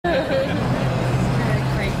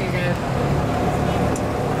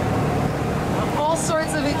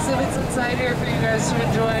outside here for you guys to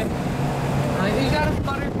enjoy. You got a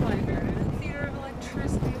butterfly garden, a theater of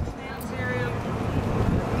electricity, a planetarium.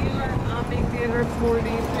 You are amphitheater, 4D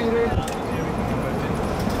theater.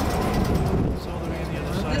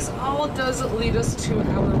 This all does lead us to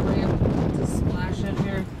our ramp to splash in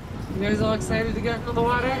here. You guys all excited to get into the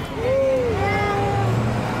water?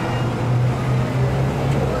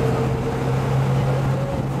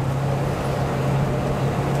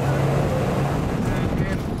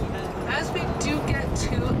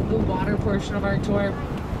 The water portion of our tour.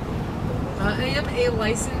 I am a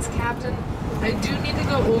licensed captain. I do need to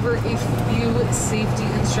go over a few safety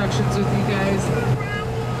instructions with you guys.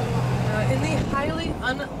 In the highly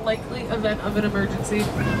unlikely event of an emergency,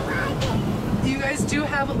 you guys do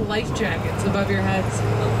have life jackets above your heads.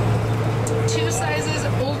 2 sizes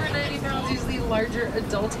over 90 pounds use the larger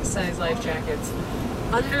adult size life jackets.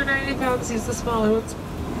 Under 90 pounds use the smaller ones.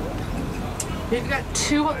 We've got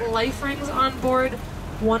 2 life rings on board.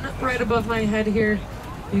 1 right above my head here.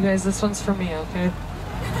 You guys, this one's for me, okay?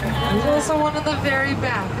 There's also one in the very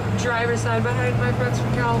back, driver's side behind my friends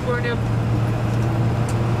from California.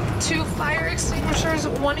 2 fire extinguishers,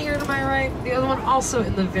 1 here to my right, the other one also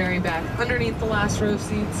in the very back, underneath the last row of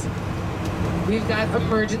seats. We've got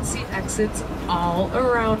emergency exits all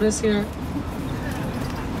around us here.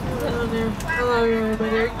 Hello there. Hello there, my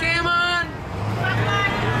dear. Game on!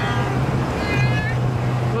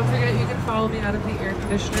 Don't forget, you can follow me out of the air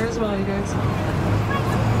conditioner as well, you guys.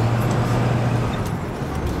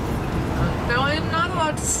 Now, I am not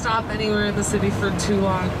allowed to stop anywhere in the city for too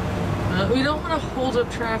long. We don't want to hold up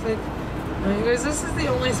traffic. You guys, this is the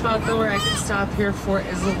only spot though where I can stop here for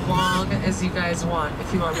as long as you guys want.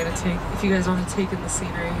 If you want me to take, if you guys want to take in the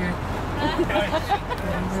scenery here.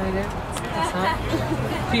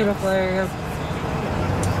 Beautiful area.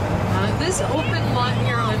 This open lot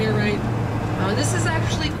here on your right. This is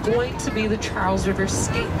actually going to be the Charles River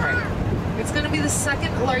Skate Park. It's going to be the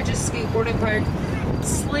 2nd largest skateboarding park,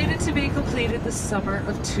 slated to be completed the summer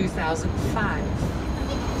of 2005.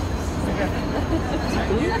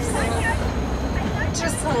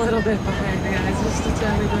 Just a little bit behind, guys, just a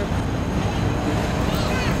tiny bit.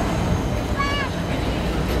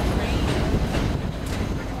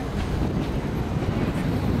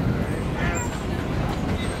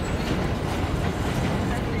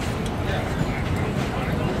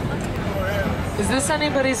 Is this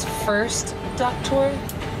anybody's first duck tour?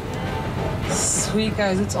 Sweet,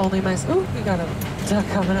 guys, it's only my... Ooh, we got a duck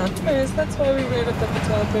coming up. Guys, that's why we ran up at the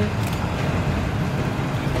top here.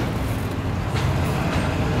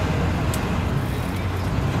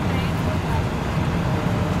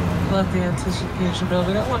 Love the anticipation build.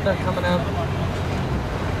 We got 1 duck coming out.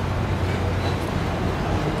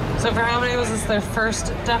 So for how many was this their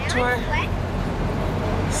first duck tour?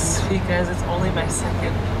 Sweet, guys, it's only my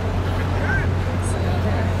 2nd.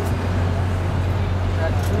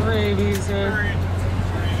 Rabies here.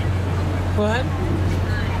 What?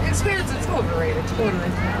 Experience, it's overrated, totally.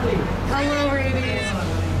 Hello, Rabies.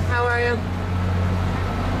 How are you?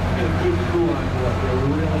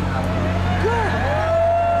 Good.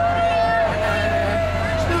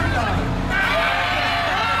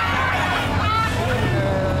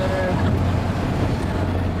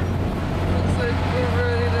 Looks like we're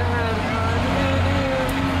ready to have fun.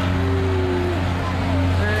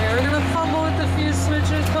 We're gonna fumble with a few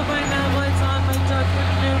switches, put my nav lights on, my duck in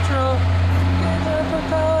neutral, get the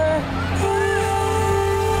propeller.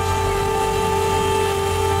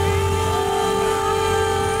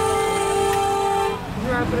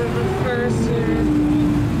 Drop it in the first here.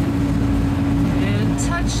 And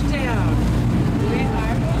touchdown. We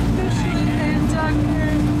are officially a duck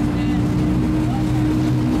here.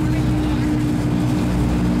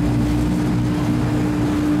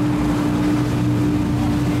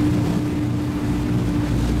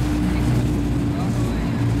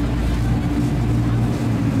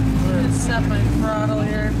 Set my throttle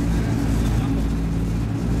here.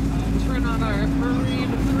 Turn on our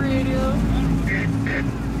marine radio.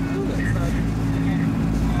 Ooh, that's loud.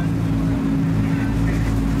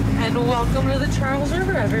 And welcome to the Charles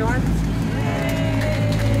River, everyone.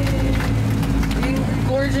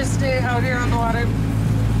 Gorgeous day out here on the water.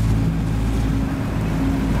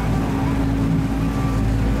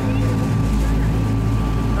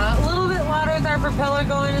 A little bit louder with our propeller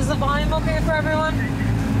going. Is the volume okay for everyone?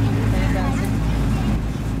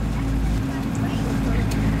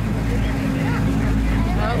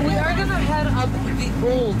 We are going to head up the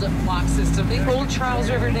old lock system, the old Charles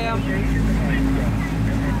River Dam.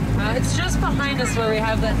 It's just behind us where we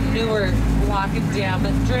have that newer lock and dam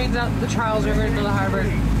that drains out the Charles River into the harbor.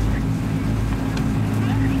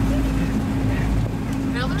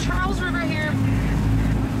 Now the Charles River here,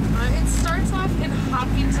 it starts off in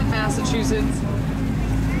Hopkinton, Massachusetts.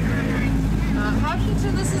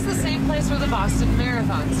 Hopkinton, this is the same place where the Boston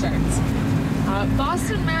Marathon starts.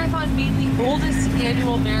 Boston Marathon being the oldest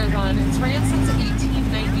annual marathon, it's ran since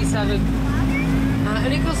 1897,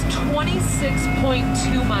 and it goes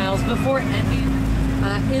 26.2 miles before ending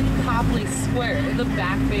in Copley Square in the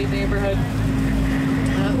Back Bay neighborhood,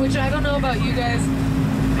 which I don't know about you guys.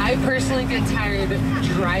 I personally get tired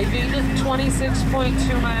driving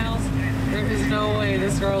 26.2 miles. There is no way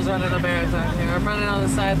this girl's running a marathon here. I'm running on the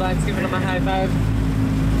sidelines giving them a high five.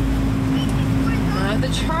 The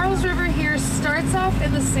Charles River here starts off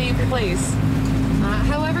in the same place.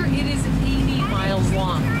 However, it is 80 miles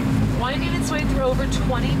long, winding its way through over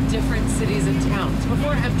 20 different cities and towns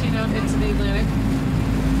before emptying out into the Atlantic.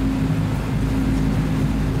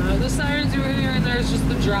 The sirens you were hearing there is just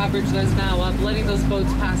the drawbridge that's now up, letting those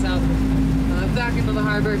boats pass out back into the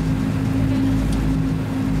harbor.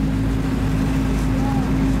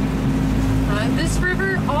 This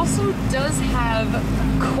river also does have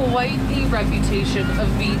quite a reputation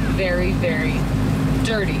of being very, very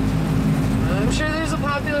dirty. I'm sure there's a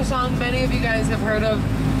popular song many of you guys have heard of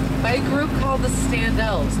by a group called the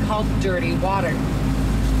Standells called Dirty Water.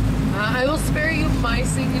 I will spare you my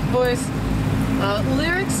singing voice.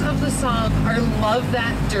 Lyrics of the song are "Love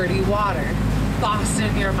that dirty water,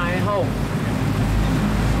 Boston, you're my home."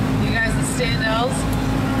 You guys, the Standells,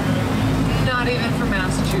 not even from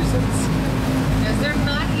Massachusetts. Because they're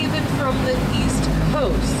not even from the East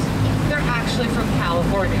Coast. They're actually from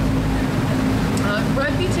California.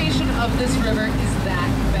 Reputation of this river is that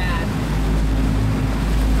bad.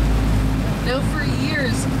 Now, for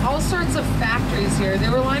years, all sorts of factories here, they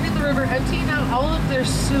were lining the river, emptying out all of their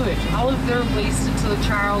sewage, all of their waste into the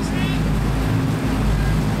Charles.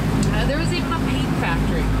 There was even a paint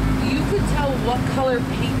factory. You could tell what color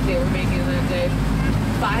paint they were making that day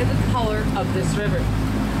by the color of this river.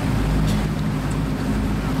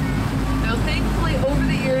 Now, thankfully, over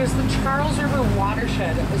the years, the Charles River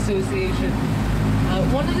Watershed Association,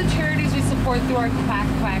 one of the charities we support through our Quack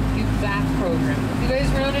Quack Give Back program. You guys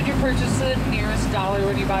rounded your purchase to the nearest dollar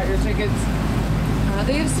when you bought your tickets.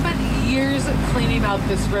 They have spent years cleaning out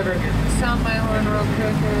this river here. Sound my horn real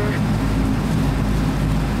quick here.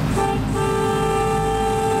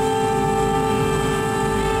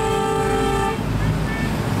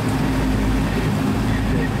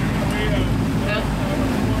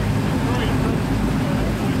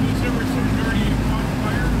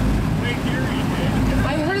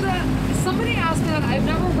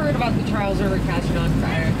 River catching on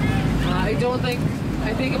fire. I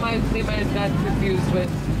think they might have got confused with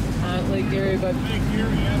Lake Erie, but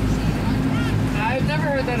I've never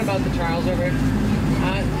heard that about the Charles River.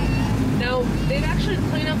 Now, they've actually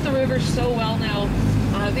cleaned up the river so well now.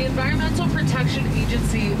 The Environmental Protection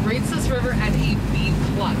Agency rates this river at a B+.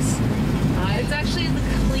 It's actually the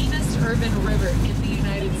cleanest urban river in the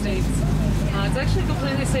United States. It's actually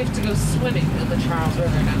completely safe to go swimming in the Charles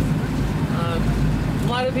River now. A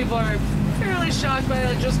lot of people are fairly shocked by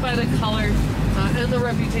it just by the color and the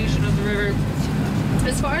reputation of the river.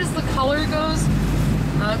 As far as the color goes,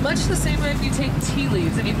 much the same way if you take tea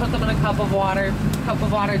leaves and you put them in a cup of water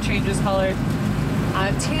changes color.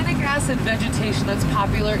 Tannic acid vegetation that's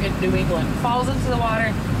popular in New England falls into the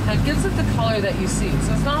water and gives it the color that you see.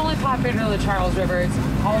 So it's not only popular in the Charles River, it's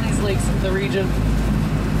all these lakes in the region.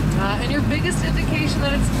 And your biggest indication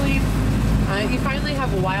that it's clean, you finally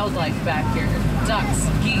have wildlife back here. Ducks,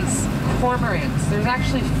 geese, cormorants. There's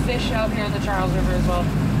actually fish out here in the Charles River as well.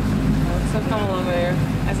 So come along there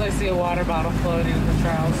as I see a water bottle floating in the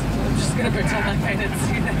Charles. I'm just going to pretend like I didn't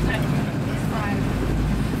see that.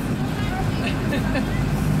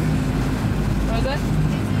 What was that?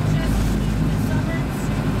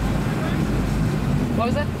 What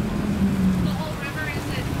was that? The whole river is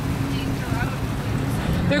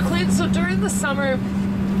They're clean. So during the summer,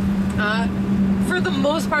 for the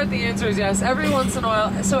most part, the answer is yes. Every once in a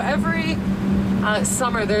while, so every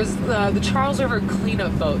summer, there's the Charles River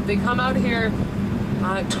cleanup boat. They come out here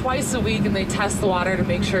twice a week and they test the water to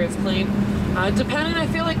make sure it's clean. Depending, I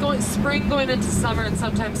feel like spring going into summer and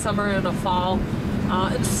sometimes summer and a fall.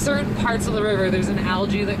 In certain parts of the river, there's an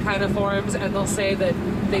algae that kind of forms, and they'll say that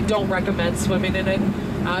they don't recommend swimming in it.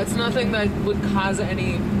 It's nothing that would cause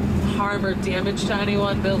any harm or damage to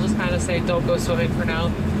anyone. They'll just kind of say don't go swimming for now.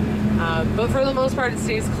 But for the most part, it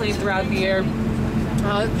stays clean throughout the year.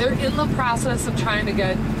 They're in the process of trying to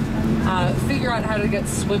figure out how to get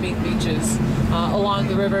swimming beaches along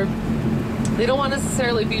the river. They don't want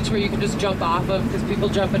necessarily a beach where you can just jump off of, because people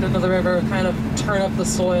jumping into the river kind of turn up the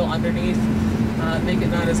soil underneath. make it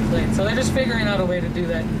not as clean. So they're just figuring out a way to do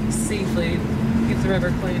that safely, keep the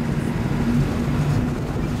river clean.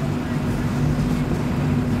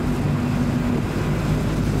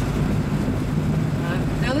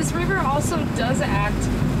 Now this river also does act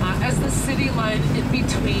as the city line in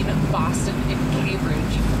between Boston and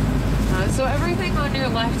Cambridge. So everything on your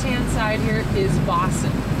left-hand side here is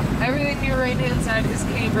Boston. Everything on your right-hand side is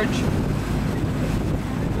Cambridge.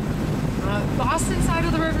 Boston side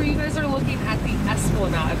of the river, you guys are looking at the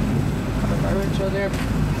Esplanade.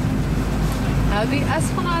 The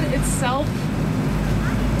Esplanade itself,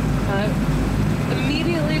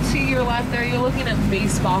 immediately to your left there, you're looking at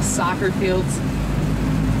baseball, soccer fields.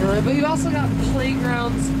 But you also got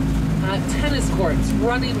playgrounds, tennis courts,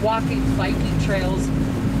 running, walking, biking trails.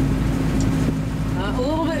 A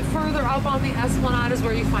little bit further up on the Esplanade is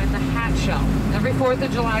where you find the Hat Shell. Every 4th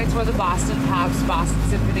of July, it's where the Boston Pops, Boston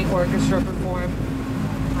Symphony Orchestra perform.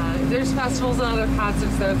 There's festivals and other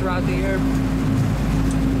concerts there throughout the year.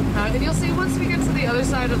 And you'll see once we get to the other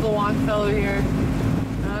side of the Longfellow here,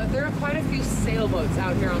 there are quite a few sailboats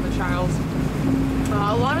out here on the Charles.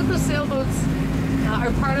 A lot of those sailboats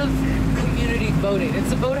are part of community boating.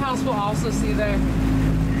 It's a boathouse we'll also see there.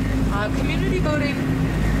 Community boating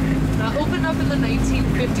opened up in the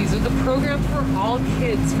 1950s with a program for all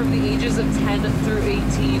kids from the ages of 10 through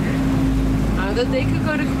 18 that they could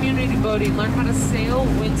go to community boating, learn how to sail,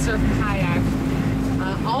 windsurf, kayak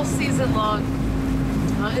all season long.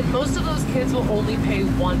 And most of those kids will only pay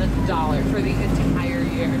 $1 for the entire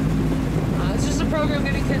year. It's just a program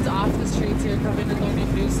getting kids off the streets here, coming and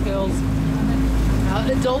learning new skills.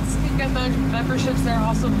 Adults can get memberships. They're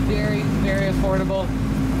also very, very affordable.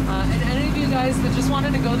 And any of you guys that just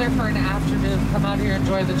wanted to go there for an afternoon, come out here and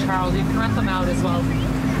enjoy the Charles, you can rent them out as well.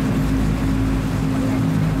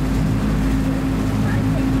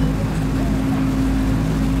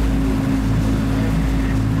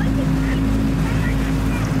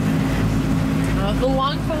 The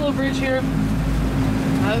Longfellow Bridge here,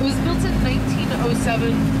 it was built in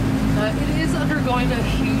 1907. It is undergoing a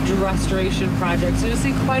huge restoration project, so you'll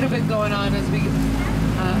see quite a bit going on as we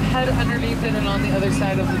head underneath it and on the other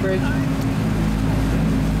side of the bridge.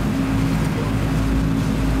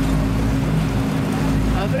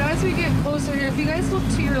 But as we get closer here, if you guys look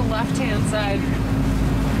to your left-hand side,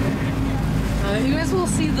 you guys will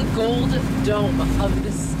see the gold dome of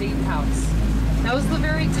the State House. That was the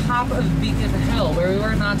very top of Beacon Hill, where we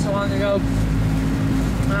were not so long ago.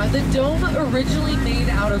 The dome, originally made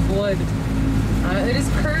out of wood, it is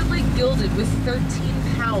currently gilded with 13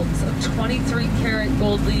 pounds of 23-karat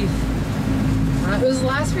gold leaf. It was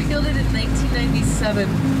last regilded in 1997.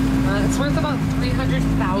 It's worth about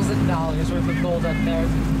 $300,000 worth of gold up there.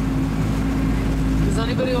 Does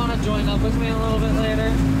anybody want to join up with me a little bit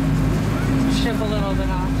later? Ship a little bit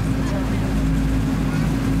off.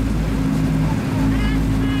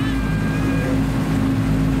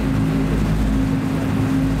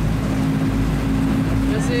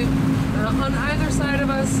 On either side of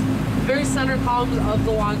us, very center columns of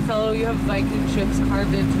the Longfellow, you have Viking ships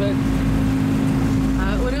carved into it.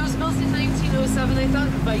 When it was built in 1907, they thought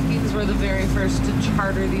Vikings were the very first to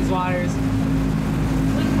charter these waters.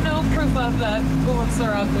 There's no proof of that, but once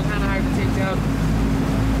they're up, they're kind of hard to take down.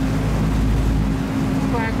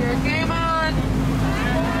 Quacker, game on!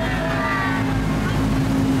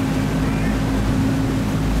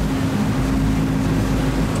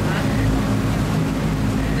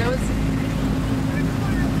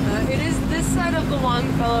 Side of the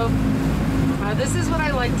Longfellow, this is what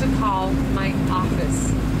I like to call my office.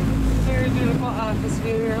 Very beautiful office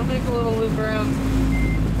view here. I'll make a little loop around.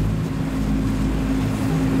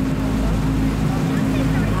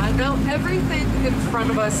 Now everything in front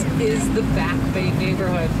of us is the Back Bay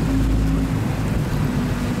neighborhood.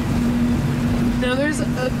 Now there's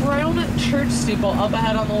a brown church steeple up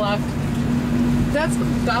ahead on the left. That's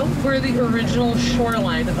about where the original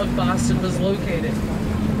shoreline of Boston was located.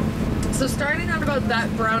 So starting out about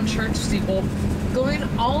that brown church steeple, going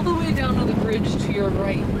all the way down to the bridge to your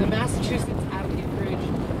right, the Massachusetts Avenue Bridge,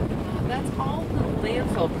 that's all the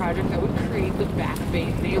landfill project that would create the Back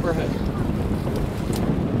Bay neighborhood.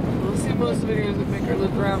 We'll see most videos that make our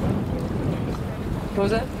loop around. What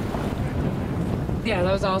was that? Yeah,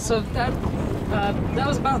 that was also, that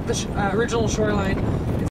was about the original shoreline